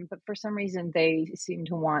 But for some reason, they seem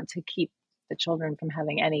to want to keep the children from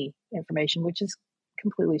having any information, which is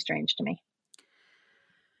completely strange to me.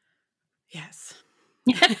 Yes.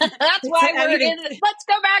 That's why we're in. Let's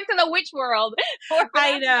go back to the witch world. I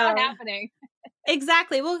That's not know. happening.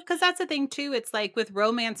 Exactly. Well, because that's the thing too. It's like with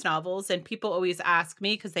romance novels, and people always ask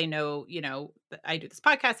me because they know, I do this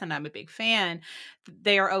podcast and I'm a big fan.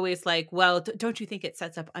 They are always like, well, don't you think it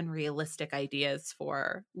sets up unrealistic ideas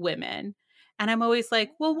for women? And I'm always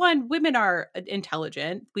like, well, one, women are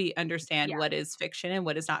intelligent. We understand Yeah. what is fiction and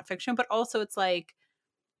what is not fiction. But also, it's like,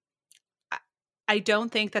 I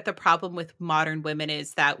don't think that the problem with modern women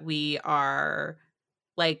is that we are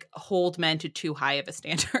like hold men to too high of a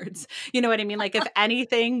standards. You know what I mean? Like if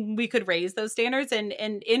anything, we could raise those standards. And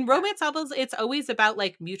in romance novels, it's always about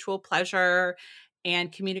like mutual pleasure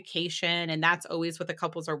and communication. And that's always what the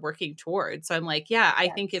couples are working towards. So I'm like, yeah, I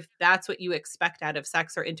think Yes. if that's what you expect out of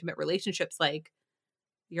sex or intimate relationships, like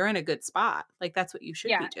you're in a good spot. Like that's what you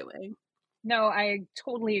should Yeah. be doing. No, I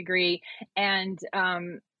totally agree. And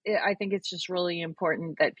I think it's just really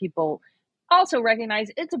important that people also recognize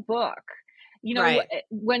it's a book. Right.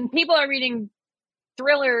 When people are reading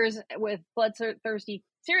thrillers with bloodthirsty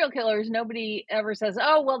serial killers, nobody ever says,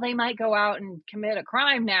 "Oh, well, they might go out and commit a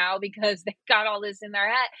crime now because they got all this in their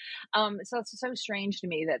head." So it's so strange to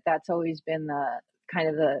me that that's always been the kind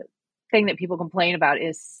of the thing that people complain about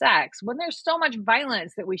is sex when there's so much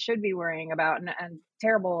violence that we should be worrying about and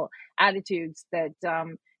terrible attitudes that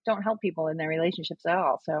don't help people in their relationships at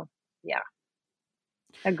all. So, yeah,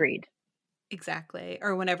 agreed. Exactly.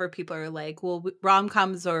 Or whenever people are like, well,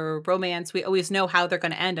 rom-coms or romance, we always know how they're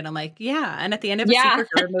going to end. And I'm like, yeah. And at the end of a Yeah,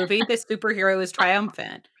 superhero movie, the superhero is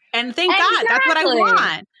triumphant. And thank God, that's what I exactly.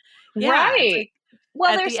 want. Yeah. It's Right. like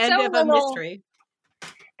Well, at the there's end so of a little mystery.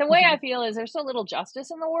 the way I Mhm. feel is there's so little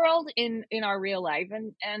justice in the world in our real life,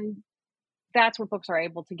 and that's what books are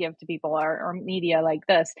able to give to people, or media like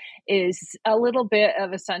this is a little bit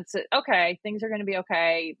of a sense that okay, things are going to be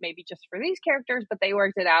okay, maybe just for these characters, but they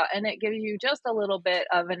worked it out, and it gives you just a little bit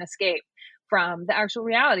of an escape from the actual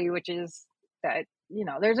reality, which is that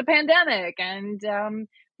there's a pandemic and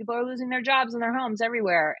people are losing their jobs and their homes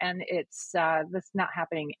everywhere, and it's that's not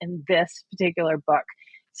happening in this particular book,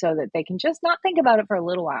 so that they can just not think about it for a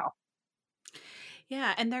little while.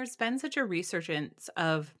 Yeah. And there's been such a resurgence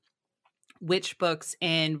of witch books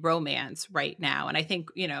in romance right now. And I think,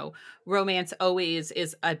 romance always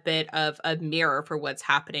is a bit of a mirror for what's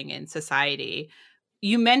happening in society.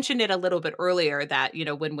 You mentioned it a little bit earlier that,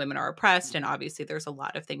 when women are oppressed, and obviously there's a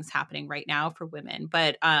lot of things happening right now for women,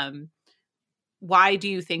 but why do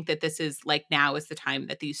you think that this is like now is the time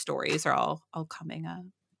that these stories are all coming up?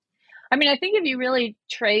 I mean, I think if you really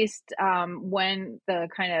traced when the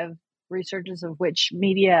kind of resurgence of which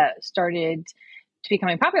media started to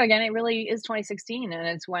becoming popular again, it really is 2016, and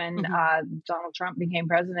it's when Mhm. Donald Trump became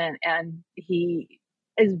president, and he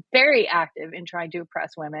is very active in trying to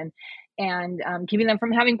oppress women and keeping them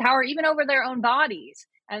from having power even over their own bodies.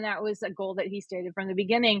 And that was a goal that he stated from the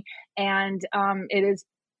beginning, and it has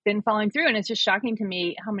been following through. And it's just shocking to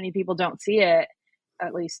me how many people don't see it,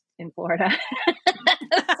 at least in Florida.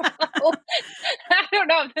 So, I don't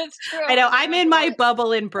know if that's true I know, over the I'm rest in of my the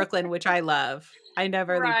bubble in Brooklyn, which I love. I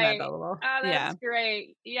never leave my right. bubble. Oh, Yeah. that's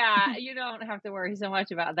great. Yeah, you don't have to worry so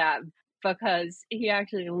much about that because he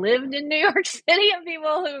actually lived in New York City, and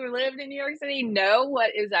people who lived in New York City know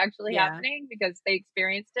what is actually Yeah. happening because they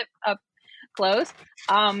experienced it up close.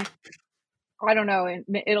 I don't know,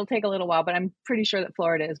 it'll take a little while, but I'm pretty sure that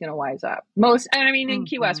Florida is going to wise up. And I mean, in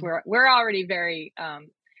Key West, Mhm. we're already very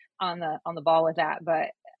on the ball with that,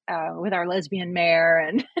 but with our lesbian mayor,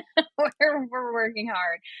 and we're working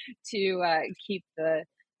hard to keep the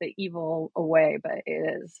evil away. But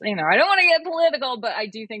it is, I don't want to get political, but I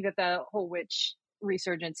do think that the whole witch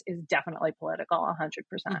resurgence is definitely political,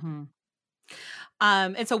 100%. Mhm.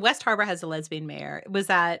 And so West Harbor has a lesbian mayor. Was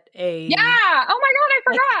that Yeah. a Oh my God, I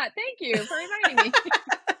like forgot. Thank you for reminding me.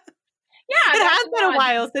 Yeah, it that's has been a one.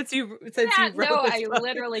 while since Yeah, you no, wrote this I book.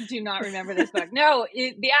 literally do not remember this book. No,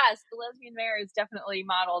 yes, the lesbian mayor is definitely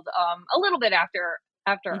modeled a little bit after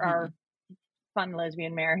our Mhm. fun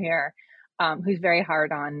lesbian mayor here, who's very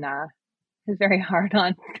hard on the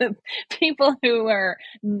people who are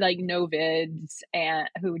like novids and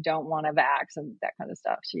who don't want to vax and that kind of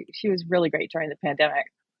stuff. She was really great during the pandemic.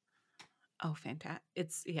 Oh, fantastic.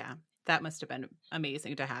 Yeah, that must have been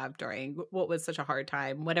amazing to have during what was such a hard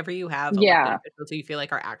time. Whenever you have elected Yeah, officials who you feel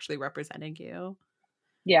like are actually representing you.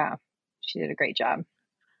 yeah, she did a great job.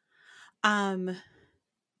 Um,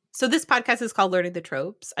 so this podcast is called Learning the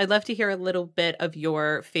Tropes. I'd love to hear a little bit of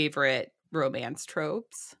your favorite romance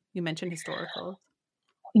tropes. You mentioned historical.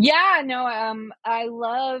 Yeah, no, I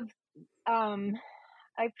love um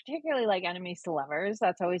I particularly like enemies to lovers.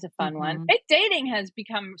 That's always a fun one. Mhm. Fake dating has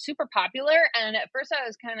become super popular, and at first I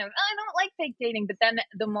was kind of, "Oh, I don't like fake dating," but then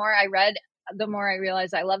the more I read, the more I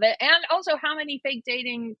realized I love it, and also how many fake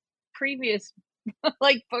dating previous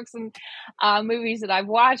like books and movies that I've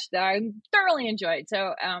watched that I thoroughly enjoyed.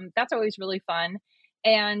 So that's always really fun.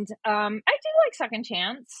 And I do like Second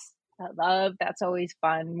Chance. I love that's always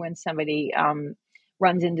fun when somebody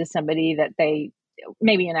runs into somebody that they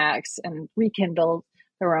maybe an ex and rekindle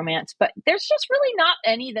the romance. But there's just really not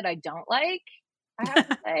any that I don't like. I have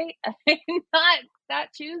to say, I'm not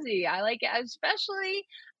that choosy. I like it, especially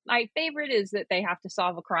my favorite is that they have to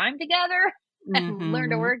solve a crime together and learn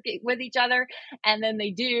to Mhm. work with each other, and then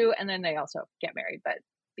they do, and then they also get married. But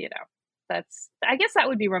that's I guess that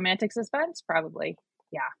would be romantic suspense, probably.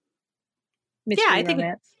 Yeah, Yeah, I mystery think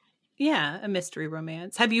romance. yeah, a mystery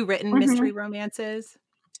romance. Have you written Hmm. mystery romances?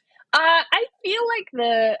 I feel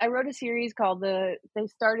like I wrote a series called they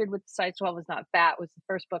started with Size 12 is Not Fat was the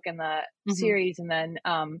first book in the Mhm. series, and then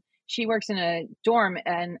she works in a dorm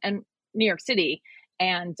and New York City,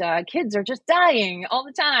 and kids are just dying all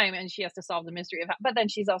the time, and she has to solve the mystery of. But then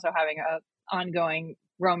she's also having a ongoing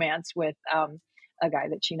romance with a guy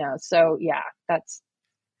that she knows. So yeah, that's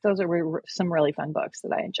those are some really fun books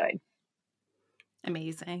that I enjoyed.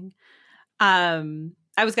 Amazing.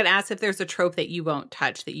 I was gonna ask if there's a trope that you won't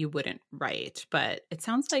touch that you wouldn't write, but it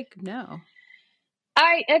sounds like no.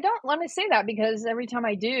 I don't want to say that because every time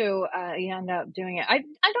I do, you end up doing it. I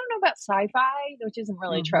don't know about sci-fi, which isn't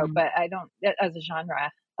really trope, Mhm. but I don't as a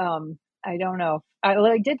genre. I don't know.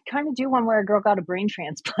 I did kind of do one where a girl got a brain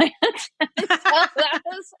transplant, so that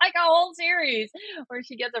was like a whole series where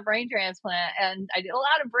she gets a brain transplant, and I did a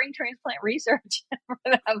lot of brain transplant research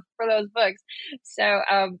for those books. So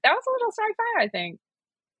that was a little sci-fi, I think.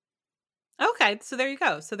 Okay, so there you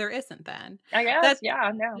go. So there isn't then. I guess, That's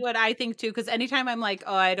yeah, no. what I think too, because anytime I'm like,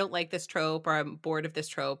 "Oh, I don't like this trope," or "I'm bored of this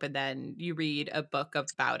trope," and then you read a book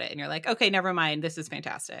about it and you're like, "Okay, never mind. This is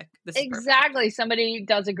fantastic. This is perfect." Exactly. Somebody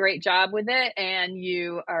does a great job with it, and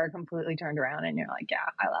you are completely turned around, and you're like, "Yeah,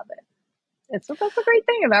 I love it." That's a great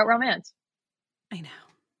thing about romance. I know.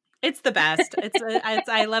 It's the best. It's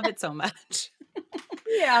I love it so much.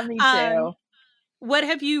 Yeah, me Um, too. what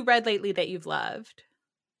have you read lately that you've loved?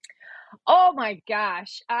 Oh my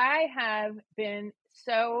gosh, I have been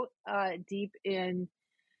so deep in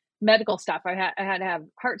medical stuff. I had to have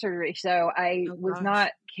heart surgery, so I Oh was not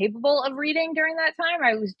gosh. capable of reading during that time.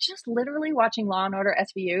 I was just literally watching Law and Order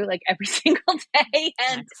SVU like every single day,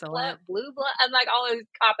 and Excellent. blue blood, and like all this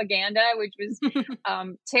propaganda, which was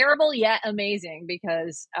terrible yet amazing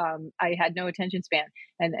because I had no attention span,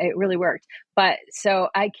 and it really worked. But so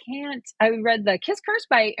I can't. I read the Kiss Curse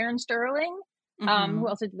by Aaron Sterling, who Mhm.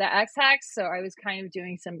 also did the X Hacks. So I was kind of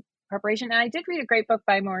doing some preparation. And I did read a great book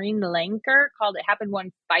by Maureen Lenker called It Happened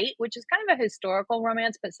One Fight, which is kind of a historical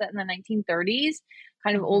romance, but set in the 1930s,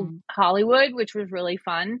 kind of old Mhm. Hollywood, which was really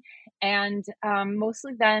fun. And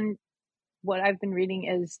mostly then, what I've been reading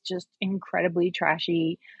is just incredibly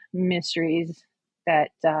trashy mysteries that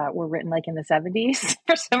were written like in the 70s.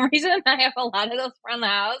 For some reason, I have a lot of those around the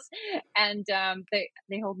house, and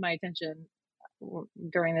they hold my attention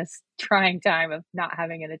during this trying time of not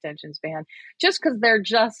having an attention span, just because they're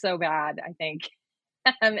just so bad. I think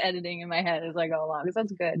I'm editing in my head as I go along. 'Cause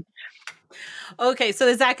that's good. Okay, so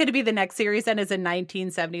is that gonna be the next series then is a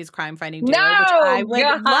 1970s crime fighting duo, which I No, would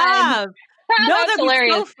God, love. No, that's that'd be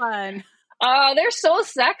hilarious. so fun. Oh, they're so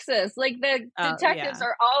sexist. Like the Oh, detectives yeah.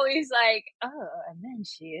 are always like, "Oh," and then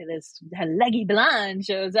this her leggy blonde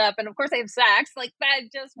shows up, and of course they have sex. Like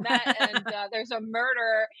that just met, and there's a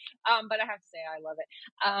murder. But I have to say, I love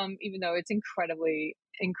it, even though it's incredibly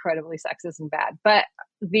sexist and bad. But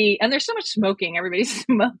and there's so much smoking. Everybody's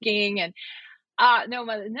smoking, and no,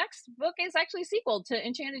 my next book is actually a sequel to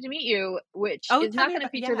Enchanted to Meet You, which Oh, is tell not me going to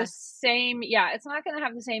about feature the yeah. same. Yeah, it's not going to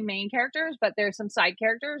have the same main characters, but there's some side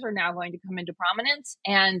characters are now going to come into prominence,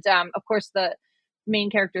 and of course the main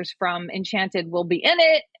characters from Enchanted will be in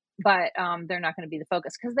it, but they're not going to be the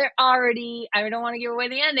focus because they're already. I don't want to give away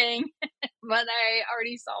the ending, but they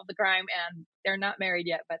already solved the crime, and they're not married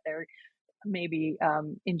yet, but they're maybe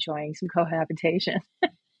enjoying some cohabitation.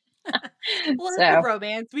 Well, it's a So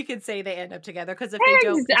romance. We could say they end up together because if they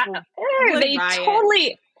don't, people would They riot.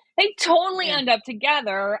 totally Yeah. end up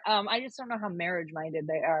together. I just don't know how marriage minded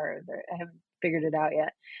they are. I haven't figured it out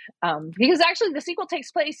yet. Because actually, the sequel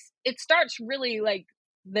takes place. It starts really like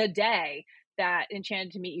the day that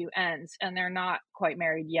Enchanted to Meet You ends, and they're not quite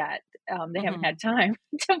married yet. They haven't had Mhm. time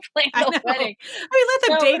to plan I the know. wedding. I mean, let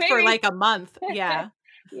them So date for, maybe, like, a month. Yeah.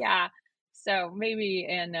 yeah. So maybe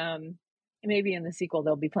in maybe in the sequel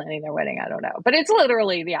they'll be planning their wedding. I don't know, but it's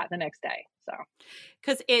literally the next day. So,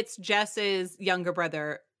 Because it's Jess's younger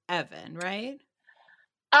brother, Evan, right?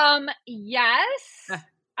 yes, Uh,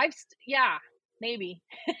 yeah, maybe.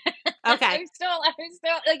 Okay. I'm still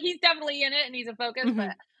like he's definitely in it and he's a focus, but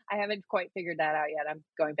Mhm. I haven't quite figured that out yet. I'm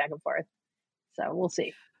going back and forth, so we'll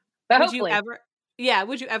see. But Would you hopefully, ever Yeah,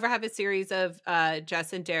 would you ever have a series of,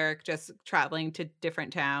 Jess and Derek just traveling to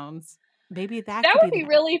different towns? Maybe that that could would be the be next.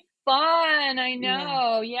 really fun. I Yeah.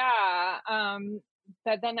 know, yeah.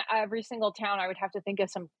 But then every single town, I would have to think of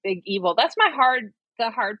some big evil. That's my hard. The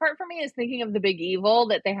hard part for me is thinking of the big evil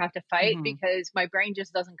that they have to fight Mhm. because my brain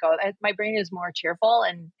just doesn't go. My brain is more cheerful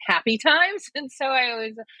and happy times, and so I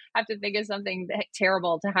always have to think of something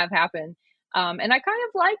terrible to have happen. And I kind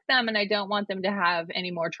of like them, and I don't want them to have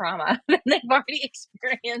any more trauma than they've already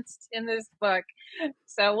experienced in this book.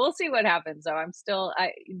 So we'll see what happens. So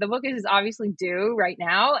the book is obviously due right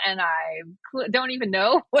now, and I don't even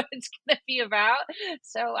know what it's going to be about.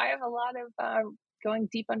 So I have a lot of going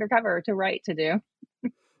deep undercover to write to do.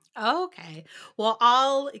 Okay. Well,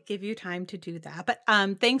 I'll give you time to do that. But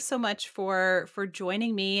thanks so much for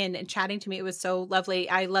joining me and chatting to me. It was so lovely.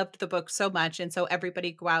 I loved the book so much. And so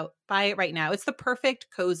everybody go out, buy it right now. It's the perfect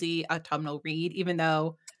cozy autumnal read, even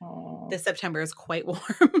though Oh, this September is quite warm.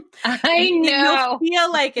 I You'll know.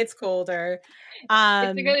 feel like it's colder. It's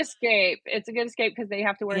a good Um, escape. It's a good escape because they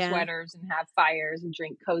have to wear yeah, sweaters and have fires and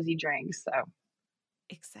drink cozy drinks. So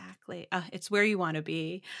exactly. It's where you want to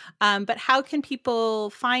be. But how can people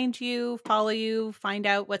find you, follow you, find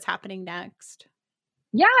out what's happening next?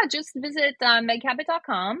 yeah, just visit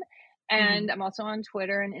megcabot.com. And Mhm. I'm also on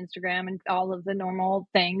Twitter and Instagram and all of the normal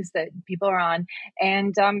things that people are on.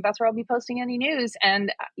 And that's where I'll be posting any news.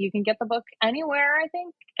 And you can get the book anywhere, I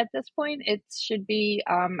think, at this point. It should be,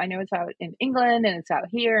 I know it's out in England and it's out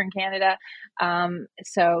here in Canada.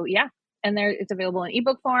 So, yeah. And it's available in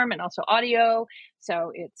ebook form and also audio.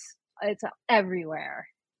 So it's everywhere,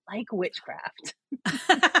 like witchcraft.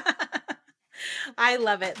 I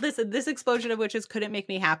love it. Listen, this explosion of witches couldn't make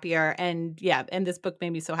me happier. And yeah, and this book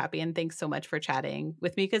made me so happy. And thanks so much for chatting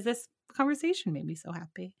with me because this conversation made me so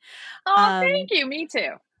happy. Oh, thank Um, you. Me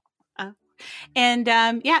too. uh, and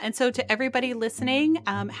yeah, and so to everybody listening,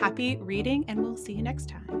 happy reading, and we'll see you next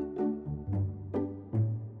time.